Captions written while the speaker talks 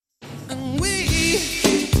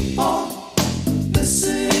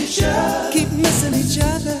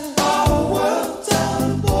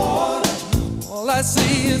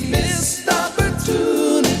is missed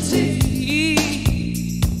opportunity.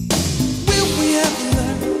 Will we ever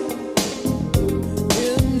learn?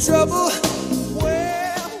 In trouble?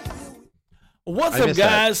 What's up,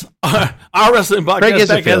 guys? Our wrestling podcast. Craig is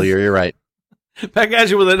a failure. You're right. Back at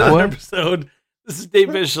you with another episode. This is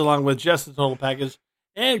Dave Fish along with Jess, the Total Package,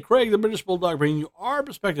 and Craig, the British Bulldog, bringing you our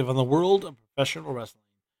perspective on the world of professional wrestling.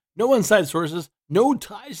 No inside sources, no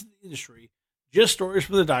ties to the industry, just stories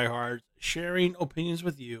from the diehards, sharing opinions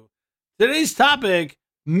with you. Today's topic,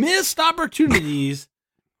 missed opportunities.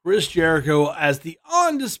 Chris Jericho as the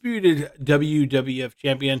undisputed WWF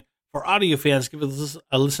champion. For audio fans, give us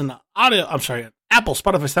a listen to audio. I'm sorry, Apple,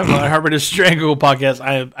 Spotify, SoundCloud, iHeartRadio, Strangle podcast.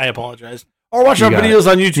 I apologize. Or watch our videos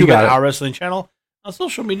on YouTube at Our Wrestling Channel. On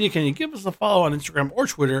social media, can you give us a follow on Instagram or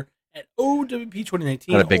Twitter at O.W.P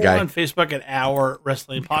 2019 or on Facebook at Our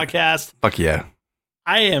Wrestling Podcast? Fuck yeah.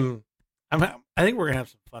 I think we're gonna have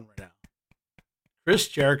some fun right now. Chris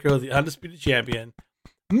Jericho, the undisputed champion.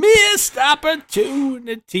 Missed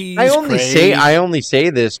opportunities. I only say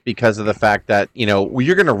this because of the fact that, you know,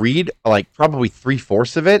 you're going to read like probably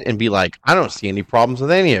 3/4 of it and be like, I don't see any problems with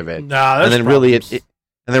any of it. And then really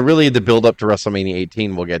the build up to WrestleMania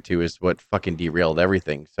 18 we'll get to is what fucking derailed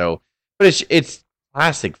everything. So, but it's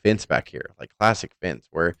classic Vince back here, like classic Vince,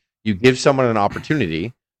 where you give someone an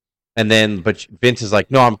opportunity but Vince is like,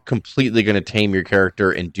 no, I'm completely going to tame your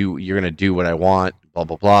character and you're going to do what I want, blah,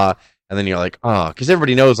 blah, blah. And then you're like, oh, because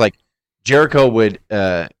everybody knows, like, Jericho would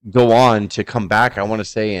go on to come back, I want to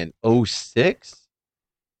say, in 2006.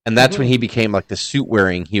 And that's when he became, like, the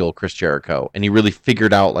suit-wearing heel Chris Jericho. And he really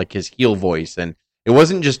figured out, like, his heel voice. And it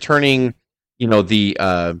wasn't just turning, you know, the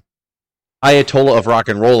Ayatollah of Rock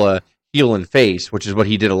and Rolla heel and face, which is what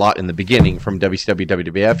he did a lot in the beginning from WCW,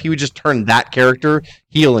 WWF. He would just turn that character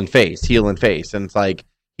heel and face. And it's like,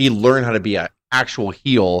 he learned how to be an actual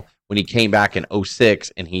heel when he came back in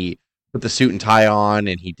 2006 and he put the suit and tie on,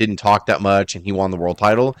 and he didn't talk that much, and he won the world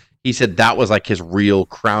title. He said that was like his real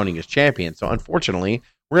crowning as champion. So unfortunately,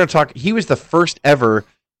 we're going to talk. He was the first ever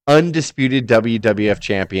undisputed WWF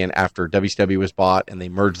champion after WCW was bought, and they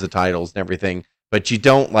merged the titles and everything. But you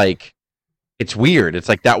don't like. It's weird. It's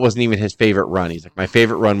like that wasn't even his favorite run. He's like, my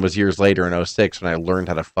favorite run was years later in 2006 when I learned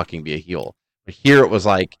how to fucking be a heel. But here it was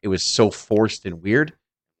like it was so forced and weird.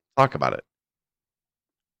 Talk about it.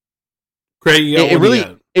 Craig,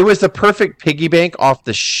 it was the perfect piggy bank off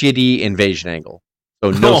the shitty invasion angle.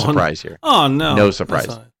 So no surprise here. Oh, no. No surprise.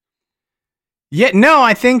 Yeah, no,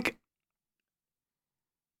 I think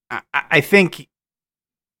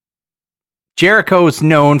Jericho's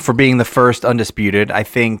known for being the first undisputed. I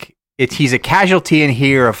think he's a casualty in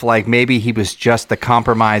here of, like, maybe he was just the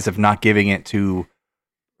compromise of not giving it to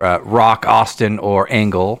Rock, Austin, or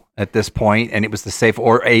Angle at this point, and it was the safe,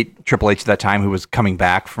 or Triple H at that time, who was coming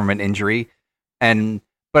back from an injury.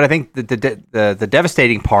 But I think the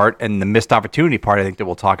devastating part and the missed opportunity part, I think, that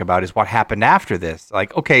we'll talk about is what happened after this.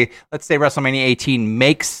 Like, okay, let's say WrestleMania 18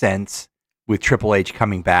 makes sense with Triple H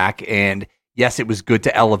coming back, and yes, it was good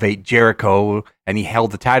to elevate Jericho, and he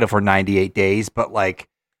held the title for 98 days, but, like,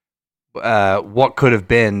 what could have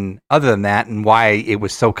been other than that, and why it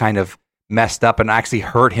was so kind of messed up and actually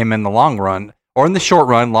hurt him in the long run, or in the short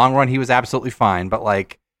run. Long run, he was absolutely fine, but,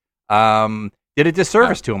 like, did a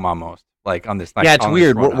disservice to him almost. Like on this, like, yeah, it's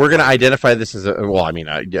weird. We're going to identify this as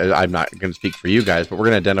I'm not going to speak for you guys, but we're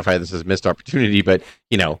going to identify this as missed opportunity. But,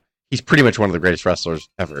 you know, he's pretty much one of the greatest wrestlers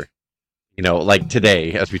ever. You know, like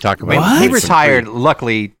today, as we talk about. He retired,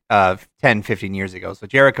 luckily, 10, 15 years ago. So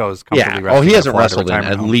Jericho's comfortably wrestling. Oh, he hasn't wrestled in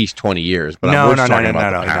at least 20 years. But no,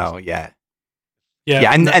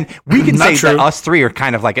 Yeah, and we can say that us three are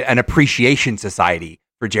kind of like an appreciation society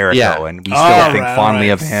for Jericho, and we still think fondly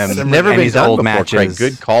of him. It's never been his done old before, matches. Craig.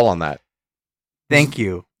 Good call on that. Thank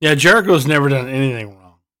you. Yeah, Jericho's never done anything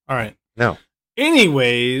wrong. All right. No.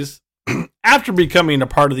 Anyways, after becoming a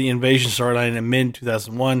part of the Invasion storyline in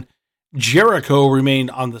mid-2001, Jericho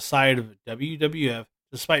remained on the side of WWF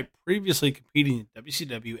despite previously competing in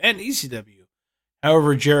WCW and ECW.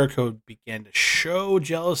 However, Jericho began to show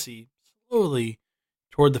jealousy slowly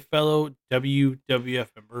toward the fellow WWF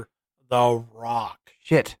member, The Rock.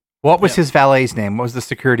 Shit. What was his valet's name? What was the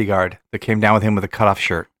security guard that came down with him with a cutoff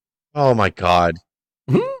shirt? Oh my God!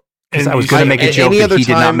 Because I was going to make a joke that he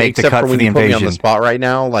did not make the cut for the Invasion. Me on the spot right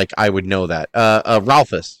now, like I would know that.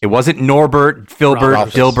 Ralphus. It wasn't Norbert,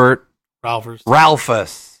 Filbert, Dilbert.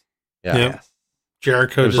 Ralphus. Yeah. Yep.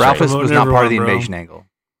 Jericho. Ralphus was not part of the Invasion angle.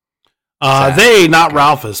 Not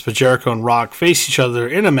Ralphus, but Jericho and Rock faced each other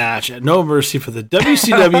in a match at No Mercy for the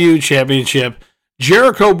WCW Championship.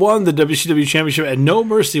 Jericho won the WCW Championship at No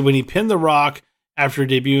Mercy when he pinned The Rock after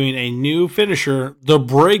debuting a new finisher, the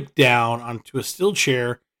breakdown, onto a steel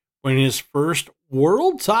chair, winning his first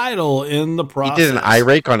world title in the process. He did an eye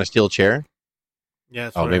rake on a steel chair?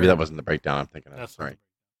 Yeah, oh, maybe that wasn't the breakdown I'm thinking of. That's right.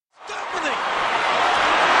 Stephanie!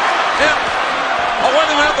 Yeah. Away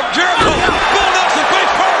the man from Jericho. Bill Nelson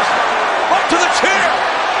face first. Up to the chair.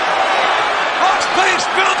 Rock's face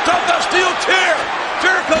bounced off the steel chair.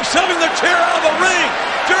 Jericho shoving the chair out of the ring.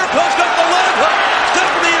 Jericho's got the leg hook.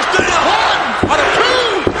 Stephanie is down. 1,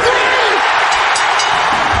 2, 3.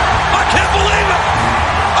 I can't believe it.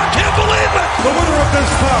 I can't believe it. The winner of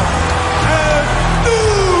this bout and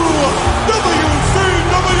new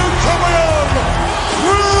WCW champion,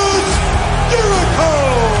 Chris Jericho.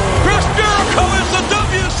 Chris Jericho is the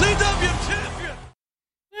WCW champion.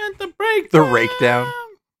 And the breakdown.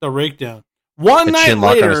 The breakdown. One A night chin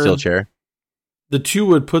lock on a later, steel chair. the two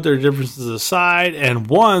would put their differences aside and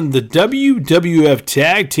won the WWF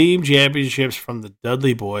Tag Team Championships from the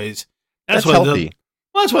Dudley Boys. That's why healthy.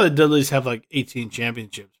 that's why the Dudleys have like 18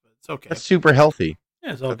 championships, but it's okay. That's super healthy.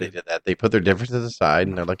 Yeah, it's So okay. they did that. They put their differences aside,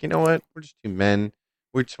 and they're like, you know what? We're just two men.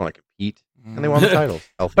 We just want to compete, and they won the titles.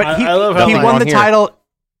 Healthy. But I love how he Nothing won wrong the here. title.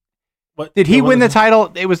 What, Did he what win was the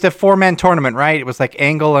title? It was the 4-man tournament, right? It was like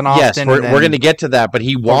Angle and Austin. Yes, and we're then- going to get to that, but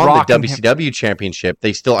he won Rock the and him. WCW championship.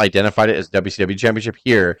 They still identified it as WCW championship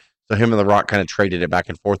here, so him and The Rock kind of traded it back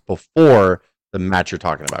and forth before the match you're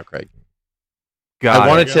talking about, Craig. Got I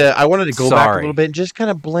wanted it. to go back a Sorry. little bit and just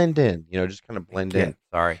kind of blend in, just kind of blend Yeah, in.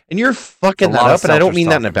 sorry. And you're fucking A that lot of up, and I don't seltzer's mean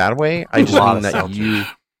that in a talking. bad way. I just lot mean of that seltzer.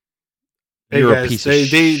 you're guys, a piece they,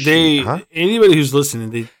 of they, shit. Huh? anybody who's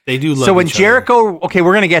listening, they do love So when each Jericho, okay,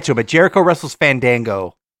 we're gonna get to it, but Jericho wrestles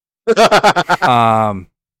Fandango. other.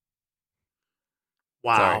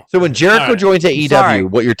 Wow. So when Jericho All right. joins AEW, Sorry.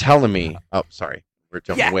 what you're telling me? Oh, sorry, we're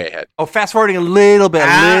jumping Yeah. way ahead. Oh, fast forwarding a little bit.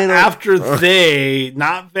 After they,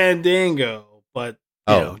 not Fandango, but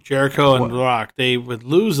Jericho and What? Rock, they would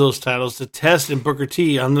lose those titles to Test and Booker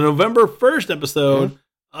T on the November 1st episode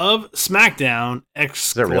of SmackDown!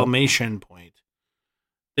 Exclamation point.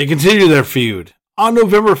 They continue their feud. On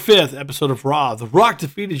November 5th episode of Raw, The Rock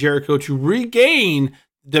defeated Jericho to regain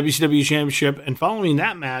the WCW Championship, and following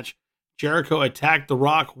that match, Jericho attacked The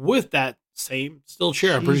Rock with that same steel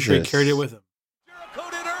chair. I'm pretty sure he Jesus. carried it with him. Jericho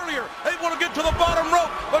did earlier. They want to get to the bottom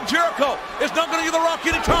rope, but Jericho is not going to give The Rock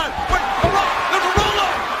any time. Wait, The Rock, there's a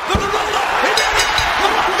roll-up. There's a roll-up. He did it. The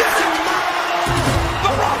Rock did it.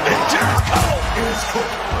 The Rock did Jericho. Here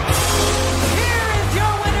is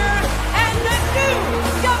your winner and the new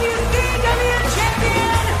WCW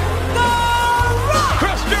champion, The Rock.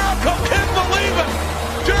 Chris Jericho can't believe it.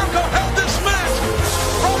 Jericho held this match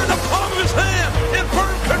right in the palm of his hand in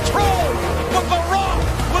firm control. But The Rock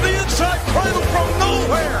with the inside cradle from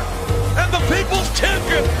nowhere. And the people's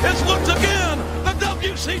champion is once again the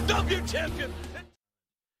WCW champion.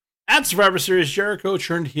 At Survivor Series, Jericho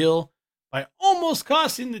turned heel by almost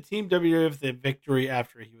costing the Team WWF the victory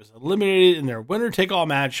after he was eliminated in their winner-take-all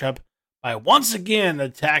matchup by once again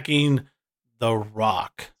attacking The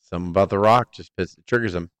Rock. Something about The Rock just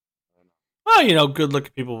triggers him. Well,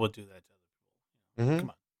 good-looking people would do that to other people. Mhm. Come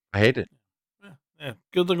on. I hate it. Yeah,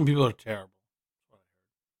 good-looking people are terrible.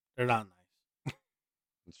 They're not nice.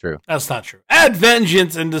 It's true. That's not true. At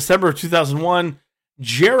Vengeance in December of 2001,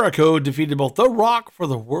 Jericho defeated both The Rock for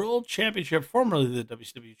the World Championship, formerly the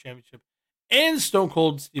WCW Championship, and Stone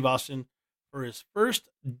Cold Steve Austin for his first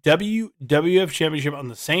WWF Championship on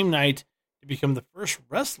the same night to become the first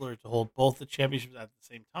wrestler to hold both the championships at the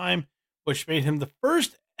same time, which made him the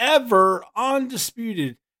first ever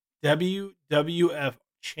undisputed WWF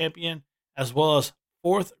champion, as well as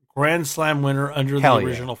fourth Grand Slam winner under Hell the yeah.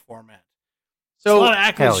 original format. So a lot of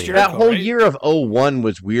accolades, hell yeah. Jericho, that whole right? year of 01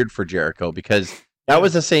 was weird for Jericho because that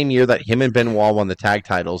was the same year that him and Benoit won the tag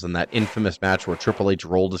titles in that infamous match where Triple H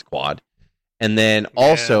rolled his quad. And then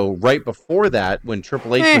also right before that, when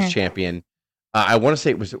Triple H was champion, I want to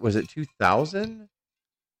say was it 2000?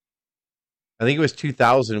 I think it was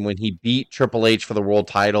 2000 when he beat Triple H for the world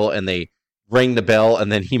title and they rang the bell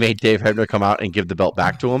and then he made Dave Hebner come out and give the belt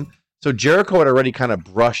back to him. So Jericho had already kind of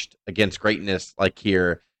brushed against greatness like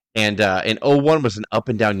here. And in 01 was an up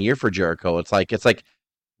and down year for Jericho. It's like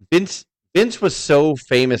Vince was so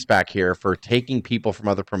famous back here for taking people from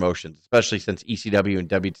other promotions, especially since ECW and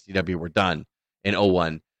WCW were done in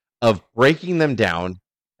 01, of breaking them down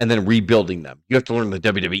and then rebuilding them. You have to learn the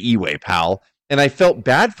WWE way, pal. And I felt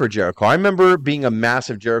bad for Jericho. I remember being a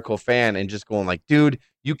massive Jericho fan and just going like, dude,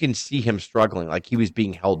 you can see him struggling. Like he was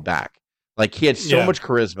being held back. Like he had so much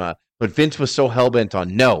charisma, but Vince was so hell-bent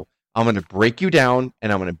on, no, I'm going to break you down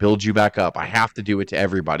and I'm going to build you back up. I have to do it to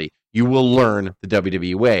everybody. You will learn the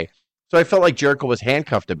WWE way. So I felt like Jericho was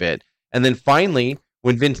handcuffed a bit. And then finally,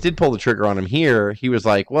 when Vince did pull the trigger on him here, he was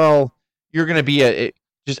like, well, you're going to be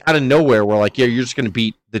just out of nowhere. We're like, yeah, you're just going to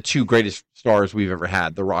beat the two greatest stars we've ever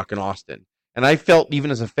had, The Rock and Austin. And I felt,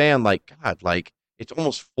 even as a fan, like, God, like, it's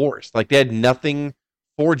almost forced. Like, they had nothing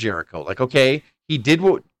for Jericho. Like, okay, he did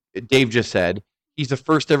what Dave just said. He's the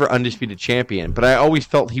first ever undisputed champion. But I always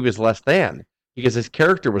felt he was less than, because his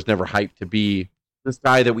character was never hyped to be this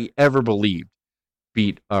guy that we ever believed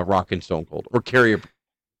beat Rock and Stone Cold or carry a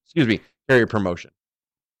promotion.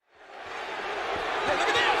 Hey, look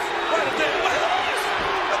at this! Right up there! Look at this!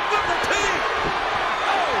 Booker T!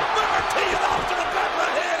 Oh, Booker T and Austin in the back of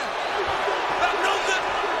the head! That knows it!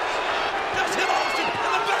 Just hit Austin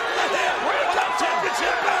in the back of the head! With that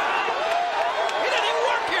championship belt! He didn't even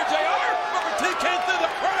work here, JR! Booker T came through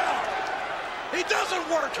the crowd! He doesn't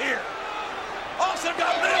work here! Austin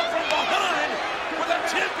got nailed from behind with that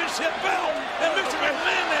championship belt, and Mr.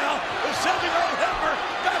 McMahon now is shoving Earl Hebner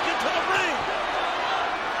back into the ring.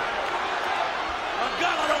 Oh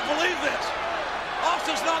God, I don't believe this.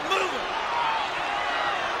 Austin's not moving.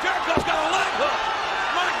 Jericho's got a leg hook.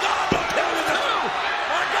 My God, don't tell me this.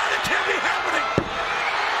 My God, it can't be happening.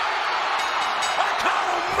 My God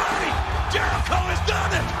almighty, Jericho has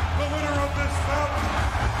done it. The winner of this bout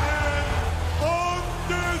and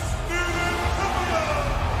undisputed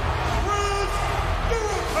champion, Chris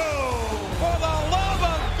Jericho. For the love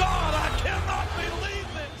of God, I cannot believe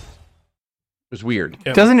this. It was weird.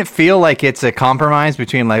 Yeah. Doesn't it feel like it's a compromise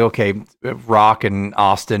between like, okay, Rock and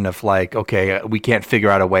Austin of like, okay, we can't figure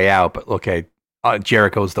out a way out, but okay,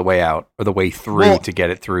 Jericho's the way out or the way through to get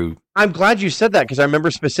it through. I'm glad you said that, because I remember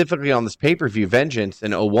specifically on this pay-per-view Vengeance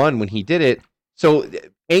in 01 when he did it. So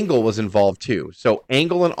Angle was involved too. So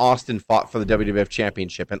Angle and Austin fought for the WWF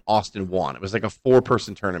Championship, and Austin won. It was like a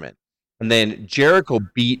 4-person tournament. And then Jericho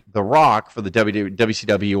beat The Rock for the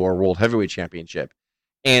WCW or World Heavyweight Championship.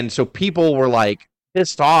 And so people were like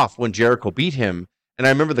pissed off when Jericho beat him. And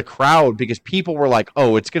I remember the crowd, because people were like,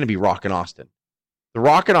 oh, it's going to be Rock and Austin. The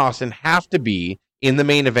Rock and Austin have to be in the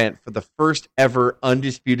main event for the first ever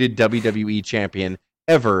undisputed WWE champion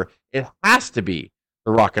ever. It has to be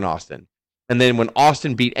The Rock and Austin. And then when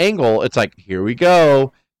Austin beat Angle, it's like, here we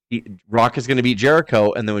go. Rock is going to beat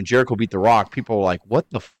Jericho. And then when Jericho beat The Rock, people were like, what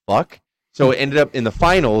the fuck? So it ended up in the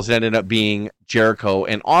finals, it ended up being Jericho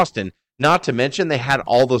and Austin. Not to mention they had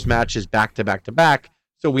all those matches back to back to back,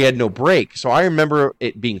 so we had no break. So I remember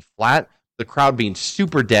it being flat, the crowd being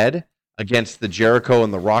super dead against the Jericho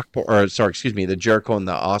and the the Jericho and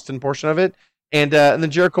the Austin portion of it, and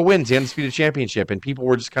then Jericho wins the Undisputed Championship, and people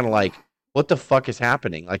were just kind of like, "What the fuck is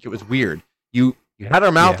happening?" Like, it was weird. You had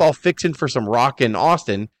our mouth all fixing for some Rock and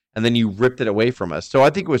Austin, and then you ripped it away from us. So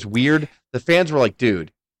I think it was weird. The fans were like,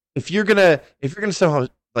 "Dude, if you're gonna somehow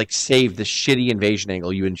like save the shitty invasion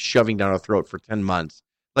angle you've been shoving down our throat for 10 months,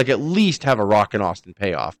 like at least have a Rock and Austin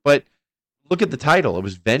payoff." But look at the title. It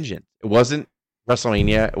was Vengeance. It wasn't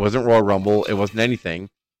WrestleMania. It wasn't Royal Rumble. It wasn't anything.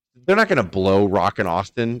 They're not going to blow Rock and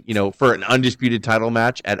Austin, for an undisputed title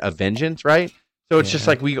match at a Vengeance, right? So it's just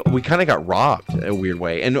like we kind of got robbed in a weird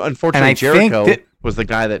way. And unfortunately, Jericho was the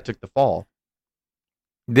guy that took the fall.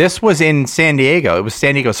 This was in San Diego. It was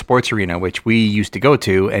San Diego Sports Arena, which we used to go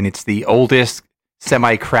to, and it's the oldest,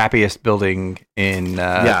 semi-crappiest building in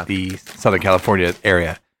the Southern California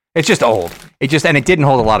area. It's just old. It didn't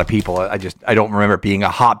hold a lot of people. I don't remember it being a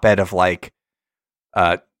hotbed of like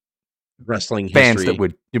wrestling fans history that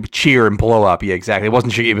would cheer and blow up. Yeah, exactly.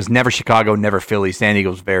 It was never Chicago, never Philly. San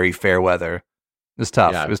Diego was very fair weather. It was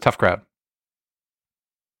tough. Yeah. It was a tough crowd.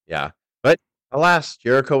 Yeah. But alas,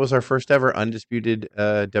 Jericho was our first ever undisputed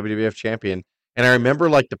WWF champion. And I remember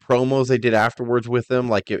like the promos they did afterwards with him.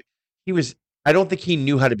 Like I don't think he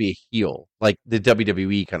knew how to be a heel, like the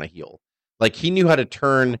WWE kind of heel. Like he knew how to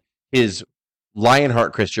turn his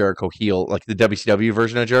Lionheart Chris Jericho heel, like the WCW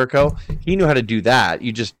version of Jericho. He knew how to do that.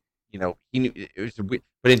 You just, he knew it was weird.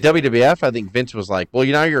 But in WWF, I think Vince was like, well,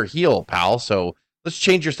 now you're a heel, pal. So let's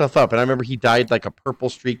change your stuff up. And I remember he dyed like a purple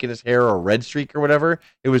streak in his hair or a red streak or whatever.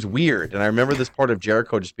 It was weird. And I remember this part of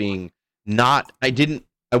Jericho just being I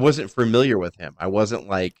wasn't familiar with him. I wasn't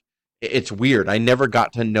like, it's weird. I never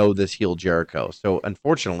got to know this heel Jericho. So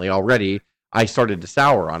unfortunately, already I started to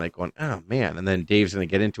sour on it going, oh man. And then Dave's going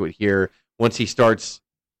to get into it here. Once he starts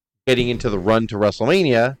getting into the run to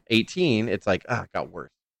WrestleMania 18, it's like, it got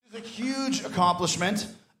worse. It's a huge accomplishment.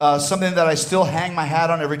 Something that I still hang my hat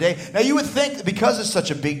on every day. Now, you would think that because it's such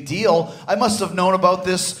a big deal, I must have known about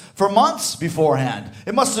this for months beforehand.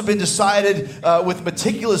 It must have been decided with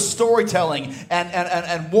meticulous storytelling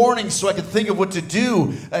and warnings so I could think of what to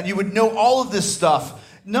do, and you would know all of this stuff.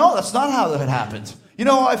 No, that's not how that happened. You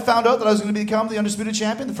know how I found out that I was going to become the Undisputed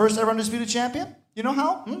Champion, the first ever Undisputed Champion? You know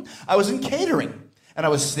how? I was in catering. And I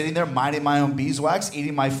was sitting there minding my own beeswax,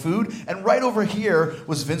 eating my food, and right over here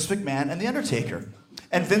was Vince McMahon and The Undertaker.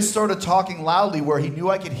 And Vince started talking loudly where he knew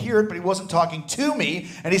I could hear it, but he wasn't talking to me.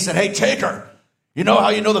 And he said, "Hey, Taker, you know how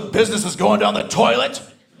you know the business is going down the toilet?"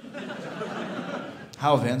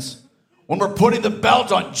 "How, Vince?" "When we're putting the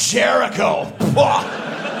belt on Jericho."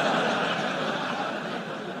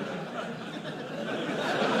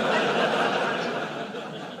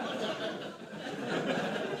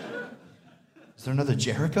 Is there another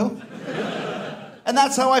Jericho? And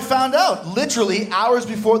that's how I found out, literally hours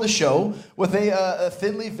before the show, with a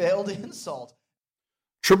thinly veiled insult.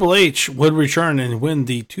 Triple H would return and win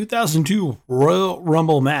the 2002 Royal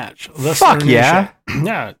Rumble match. Fuck yeah.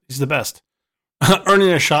 Yeah, he's the best. Earning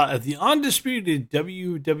a shot at the undisputed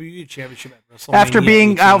WWE Championship at WrestleMania. After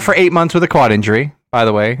being 18. out for 8 months with a quad injury, by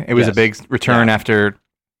the way. It was a big return after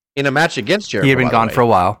In a match against Jericho. he had been gone for a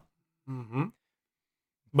while. Mm-hmm.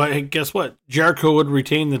 But hey, guess what? Jericho would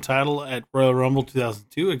retain the title at Royal Rumble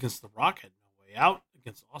 2002 against The Rock. Had no way out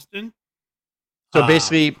against Austin. So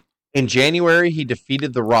basically, in January, he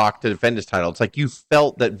defeated The Rock to defend his title. It's like you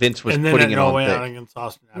felt that Vince was and then putting it no on way thick. out against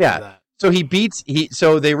Austin after that. So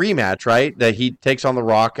so they rematch, right? That he takes on The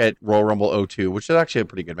Rock at Royal Rumble 02, which is actually a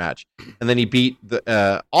pretty good match. And then he beat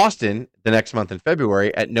Austin the next month in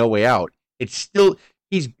February at No Way Out. It's still,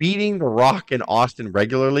 he's beating The Rock and Austin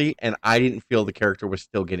regularly, and I didn't feel the character was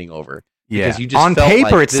still getting over. Yeah. Because you just on felt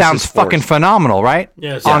paper, like it this sounds is fucking forced. phenomenal, right?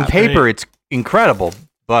 Yes, On yeah, paper, right. it's incredible.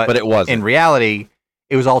 But it wasn't. In reality,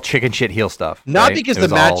 it was all chicken shit heel stuff. Not right? because It the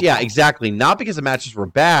was match, all- yeah, exactly. Not because the matches were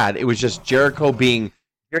bad. It was just Jericho being,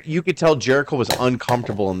 you could tell Jericho was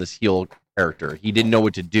uncomfortable in this heel character. He didn't know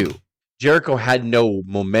what to do. Jericho had no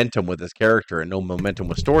momentum with his character and no momentum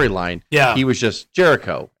with storyline. Yeah. He was just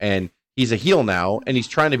Jericho, and he's a heel now, and he's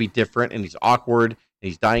trying to be different, and he's awkward, and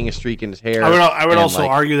he's dyeing a streak in his hair. I would and, also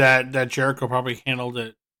like, argue that Jericho probably handled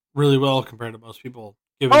it really well compared to most people.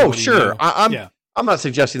 given Oh, what he sure. knew. I'm not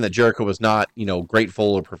suggesting that Jericho was not,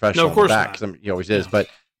 grateful or professional. No, of course in the back, not. 'cause he always is. But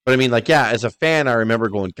I mean, like, yeah, as a fan, I remember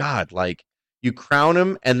going, God, like, you crown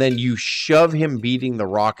him and then you shove him beating The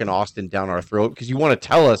Rock and Austin down our throat because you want to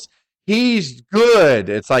tell us he's good.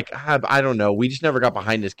 It's like, I don't know. We just never got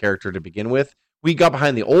behind his character to begin with. We got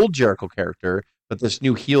behind the old Jericho character, but this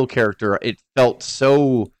new heel character, it felt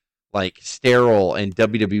so like sterile and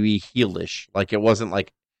WWE heelish. Like it wasn't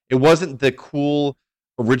the cool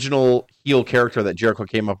original heel character that Jericho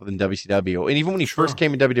came up with in WCW. And even when he first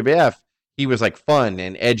came in WWF, he was like fun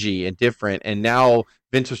and edgy and different. And now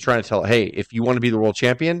Vince was trying to tell, hey, if you want to be the world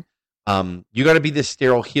champion, you got to be this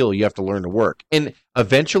sterile heel. You have to learn to work. And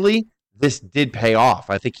eventually, this did pay off.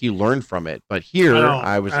 I think he learned from it. But here,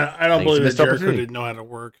 I don't believe that Jericho didn't know how to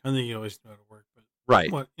work. I think he always knew how to work. But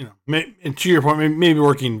right. What, and to your point, maybe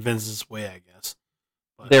working Vince's way, I guess.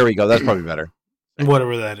 But there we go. That's probably better.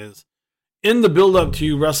 Whatever that is. In the build-up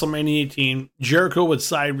to WrestleMania 18, Jericho would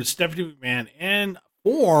side with Stephanie McMahon and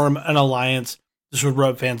form an alliance. This would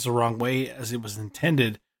rub fans the wrong way, as it was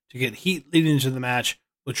intended to get heat leading into the match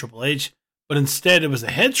with Triple H. But instead, it was a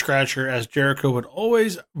head-scratcher, as Jericho would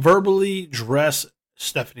always verbally dress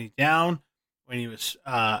Stephanie down when he was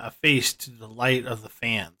a face to the light of the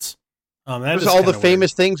fans. That was all the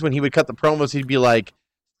famous things when he would cut the promos. He'd be like,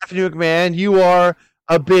 Stephanie McMahon, you are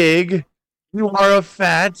a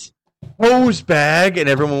fat hose bag, and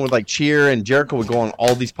everyone would like cheer, and Jericho would go on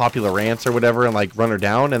all these popular rants or whatever and like run her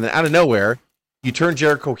down, and then out of nowhere you turn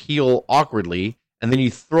Jericho heel awkwardly, and then you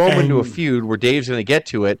throw him into a feud where Dave's going to get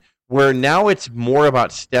to it, where now it's more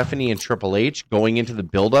about Stephanie and Triple H going into the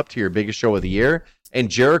build-up to your biggest show of the year, and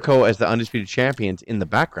Jericho as the undisputed champions in the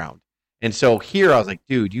background. And so here I was like,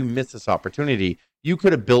 dude, you missed this opportunity. You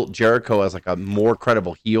could have built Jericho as like a more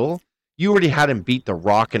credible heel. You already had him beat The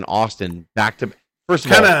Rock and Austin back to first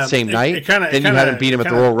of all same night. Then you had him beat him at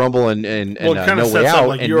the Royal Rumble and No Way Out.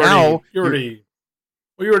 Like and you now already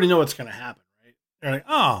know what's going to happen, right? You're like,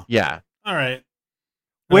 oh, yeah, all right.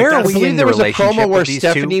 Where I are we believe in there the was a relationship promo where with these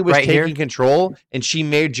Stephanie two was right taking here? control, and she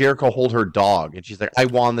made Jericho hold her dog, and she's like, "I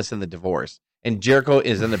won this in the divorce." And Jericho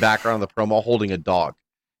is in the background of the promo holding a dog,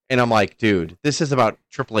 and I'm like, "Dude, this is about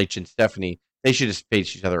Triple H and Stephanie. They should just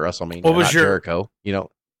face each other at WrestleMania." What was not your Jericho?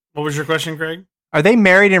 What was your question, Craig? Are they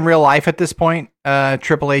married in real life at this point?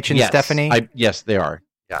 Triple H and Yes, Stephanie? yes, they are.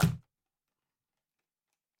 Yeah.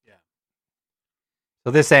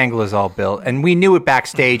 So this angle is all built, and we knew it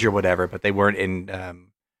backstage or whatever, but they weren't in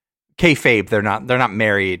kayfabe. They're not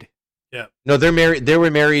married. Yeah. No, they're married. They were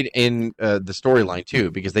married in the storyline too,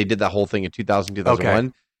 because they did that whole thing in 2000, 2001.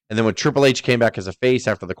 Okay. And then when Triple H came back as a face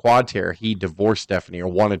after the quad tear, he divorced Stephanie or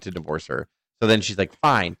wanted to divorce her. So then she's like,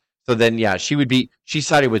 fine. So then, yeah, she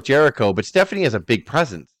sided with Jericho, but Stephanie has a big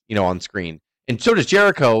presence, on screen. And so does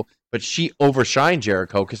Jericho, but she overshined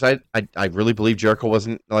Jericho because I really believe Jericho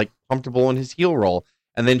wasn't like comfortable in his heel role.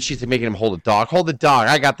 And then she's making him hold the dog.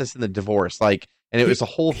 I got this in the divorce. And it was a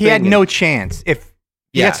whole thing. He had no chance. If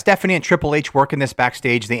you got Stephanie and Triple H working this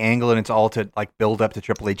backstage, the angle, and it's all to build up to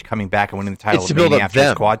Triple H coming back and winning the title after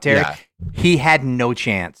his quad tear. Yeah. He had no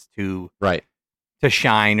chance to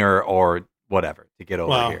shine or whatever to get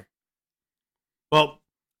over here. Well,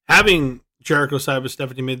 having Jericho side with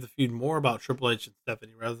Stephanie made the feud more about Triple H and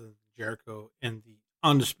Stephanie rather than Jericho and the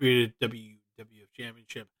undisputed WWF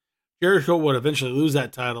Championship. Jericho would eventually lose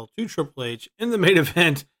that title to Triple H in the main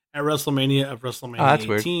event at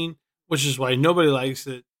WrestleMania 18, which is why nobody likes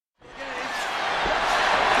it. Jericho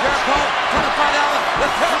trying to find out the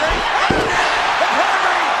pedigree.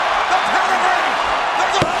 The pedigree.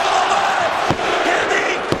 There's a hold of the leg. Can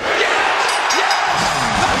he? Yes.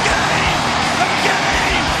 The game.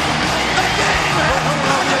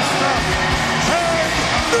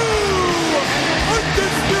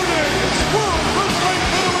 Undisputed World Wrestling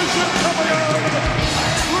Federation Champion,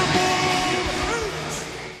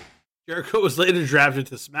 Jericho was later drafted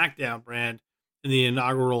to SmackDown brand in the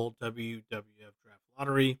inaugural WWF Draft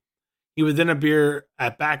Lottery. He would then appear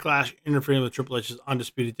at Backlash, interfering with Triple H's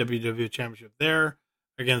undisputed WWF Championship there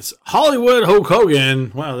against Hollywood Hulk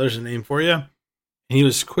Hogan. Wow, there's a name for you. And he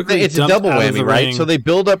was quickly It's a double whammy, right? So they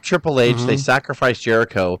build up Triple H, they sacrifice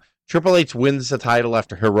Jericho. Triple H wins the title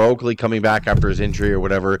after heroically coming back after his injury or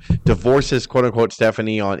whatever, divorces quote-unquote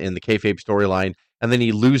Stephanie in the kayfabe storyline, and then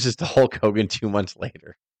he loses to Hulk Hogan 2 months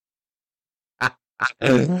later.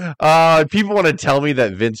 People want to tell me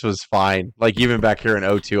that Vince was fine, even back here in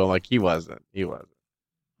 2002. I'm like, he wasn't. No,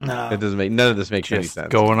 it doesn't make none of this makes any sense.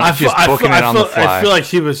 Going on, booking it on the fly. I feel like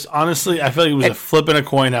he was flipping a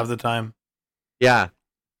coin half the time. Yeah,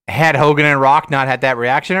 had Hogan and Rock not had that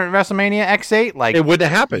reaction at WrestleMania X8, it wouldn't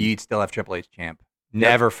have happened. You'd still have Triple H champ.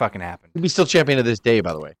 Never fucking happened. He'd be still champion to this day,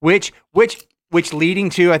 by the way. Which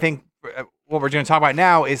leading to, I think, what we're going to talk about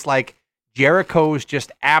now is Jericho's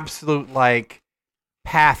just absolute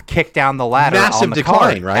path kick down the ladder, massive on the decline,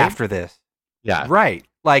 card right? After this, yeah, right.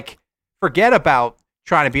 Forget about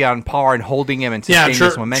trying to be on par and holding him and sustaining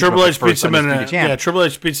this momentum. Triple H beats him Triple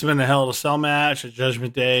H beats him in a Hell in a Cell match at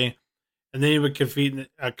Judgment Day, and then he would compete in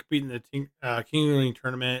the King of the Ring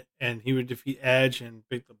tournament, and he would defeat Edge and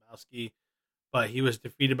Big Lebowski, but he was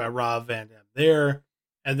defeated by Rob Van Dam there.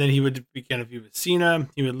 And then he would begin a feud with Cena.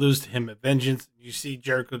 He would lose to him at Vengeance. You see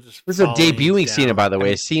Jericho just. This is a debuting Cena, by the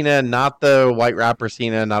way. Cena, not the white rapper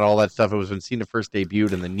Cena, not all that stuff. It was when Cena first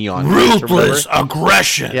debuted in the neon. Ruthless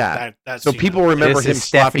aggression. Yeah. That's so Cena. People remember him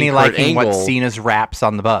slapping Kurt liking Angle. what Cena's raps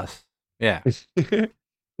on the bus. Yeah.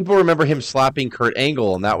 People remember him slapping Kurt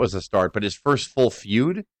Angle, and that was a start. But his first full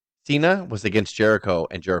feud, Cena, was against Jericho,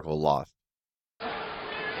 and Jericho lost.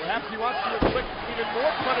 Perhaps he wants to inflict even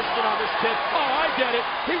more punishment on this kid. Oh, I get it.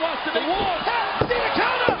 He wants to make walls. Cena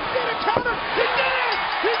counter! Cena counter! He did it!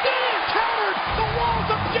 He did it! Countered the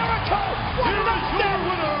walls of Jericho! What an upset!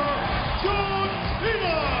 winner, John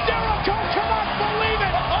Cena. Jericho cannot believe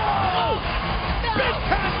it! Oh! Big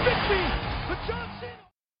time victory for John Cena!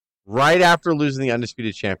 Right after losing the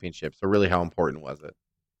Undisputed Championship. So really, how important was it?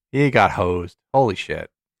 He got hosed. Holy shit.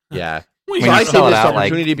 Yeah. When So you I sell say it this out,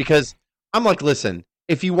 opportunity because I'm like, listen,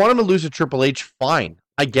 if you want him to lose to Triple H, fine.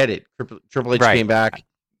 I get it. Triple H Right. came back.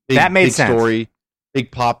 That made big sense. Story,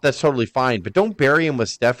 big pop. That's totally fine. But don't bury him with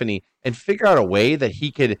Stephanie and figure out a way that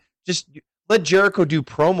he could just let Jericho do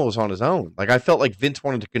promos on his own. I felt like Vince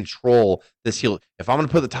wanted to control this heel. If I'm going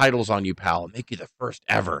to put the titles on you, pal, and make you the first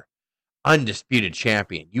ever undisputed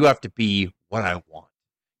champion, you have to be what I want.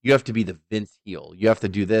 You have to be the Vince heel. You have to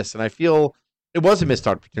do this. And I feel it was a missed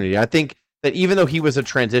opportunity. I think that even though he was a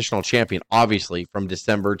transitional champion, obviously from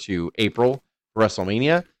December to April for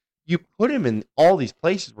WrestleMania, you put him in all these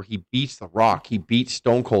places where he beats The Rock, he beats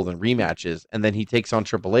Stone Cold in rematches, and then he takes on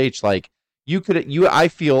Triple H. I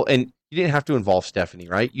feel, and you didn't have to involve Stephanie,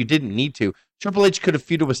 right? You didn't need to. Triple H could have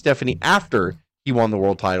feuded with Stephanie after he won the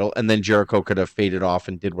world title, and then Jericho could have faded off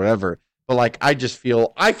and did whatever. But I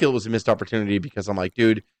feel it was a missed opportunity because I'm like,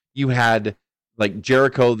 dude, you had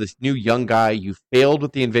Jericho, this new young guy. You failed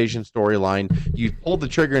with the Invasion storyline. You pulled the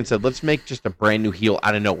trigger and said, let's make just a brand new heel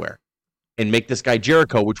out of nowhere and make this guy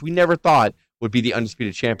Jericho, which we never thought would be the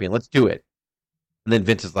undisputed champion. Let's do it. And then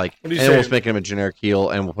Vince is like, and we'll make him a generic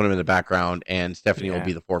heel and we'll put him in the background and Stephanie will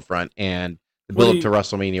be the forefront and the build up to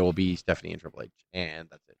WrestleMania will be Stephanie and Triple H. And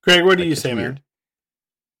that's it. Craig, what do you say, man?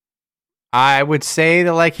 I would say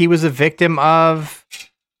that he was a victim of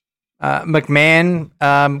McMahon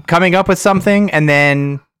coming up with something and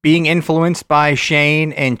then being influenced by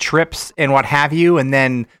Shane and Trips and what have you, and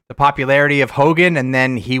then the popularity of Hogan, and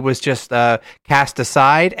then he was just cast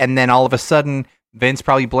aside, and then all of a sudden Vince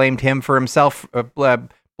probably blamed him for himself,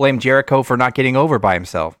 blamed Jericho for not getting over by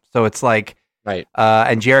himself. So it's like, Right.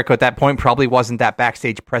 And Jericho at that point probably wasn't that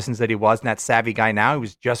backstage presence that he was, and that savvy guy now. He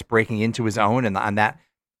was just breaking into his own and on that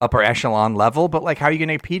upper echelon level. But like, how are you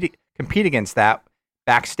going to compete against that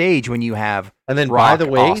backstage when you have? And then, Rock, by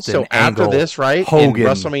the way, Austin, so after Angle, this, right, Hogan, in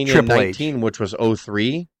WrestleMania Triple 19, H. which was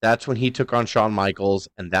 03, that's when he took on Shawn Michaels,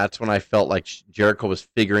 and that's when I felt like Jericho was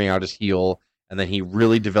figuring out his heel, and then he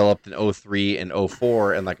really developed in 03 and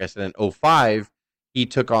 04, and like I said, in 05, he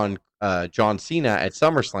took on John Cena at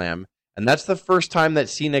SummerSlam, and that's the first time that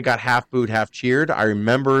Cena got half booed, half cheered. I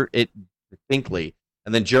remember it distinctly.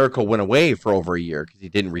 And then Jericho went away for over a year because he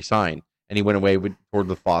didn't resign. And he went away toward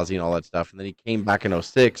the Fozzy and all that stuff. And then he came back in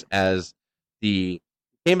 06 he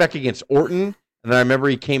came back against Orton. And then I remember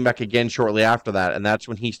he came back again shortly after that. And that's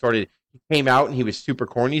when he came out and he was super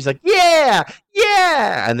corny. He's like, yeah,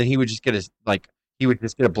 yeah. And then he would just get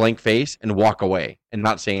a blank face and walk away and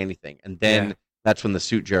not say anything. And then that's when the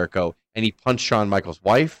suit Jericho, and he punched Shawn Michaels'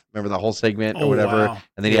 wife. Remember the whole segment or whatever? Wow.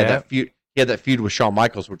 And then he had that feud. He had that feud with Shawn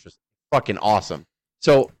Michaels, which was fucking awesome.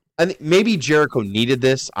 So I think maybe Jericho needed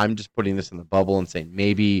this. I'm just putting this in the bubble and saying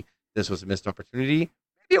maybe this was a missed opportunity.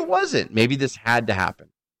 Maybe it wasn't. Maybe this had to happen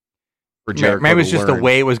for Jericho. Maybe it was just the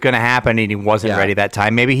way it was going to happen, and he wasn't ready that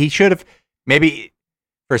time. Maybe he should have. Maybe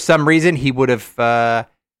for some reason he would have.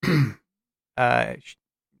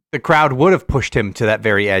 The crowd would have pushed him to that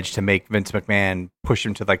very edge to make Vince McMahon push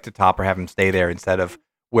him to like the top or have him stay there instead of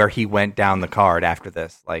where he went down the card after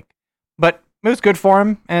this. But it was good for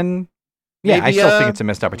him, and maybe, I still think it's a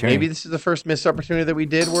missed opportunity. Maybe this is the first missed opportunity that we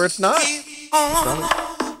did where it's not.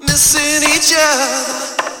 Missing each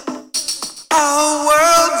other. Our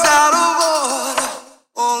world's out of order.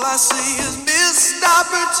 All I see is missed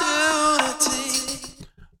opportunity.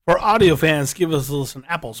 For audio fans, give us a listen.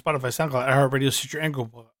 Apple, Spotify, SoundCloud, iHeartRadio, Stitcher, and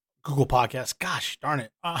Google Podcasts. Gosh darn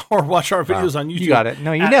it. Or watch our videos on YouTube. You got it.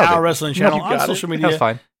 No, you at nailed it. Our Wrestling Channel You on got social it. media. That's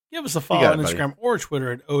fine. Give us a follow got on it, buddy. Instagram or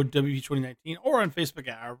Twitter at O.W.P2019 or on Facebook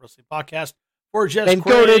at Our Wrestling Podcast. For Jess And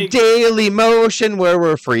Craig, go to Daily Motion where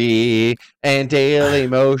we're free. And Daily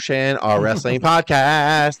Motion, our wrestling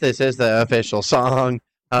podcast. This is the official song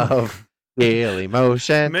of Daily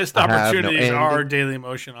Motion. Missed I have no opportunities ending. are Daily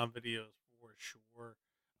Motion on videos for sure.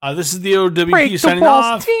 This is the O.W.P Break the signing walls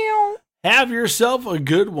off. down. Have yourself a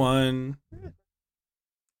good one.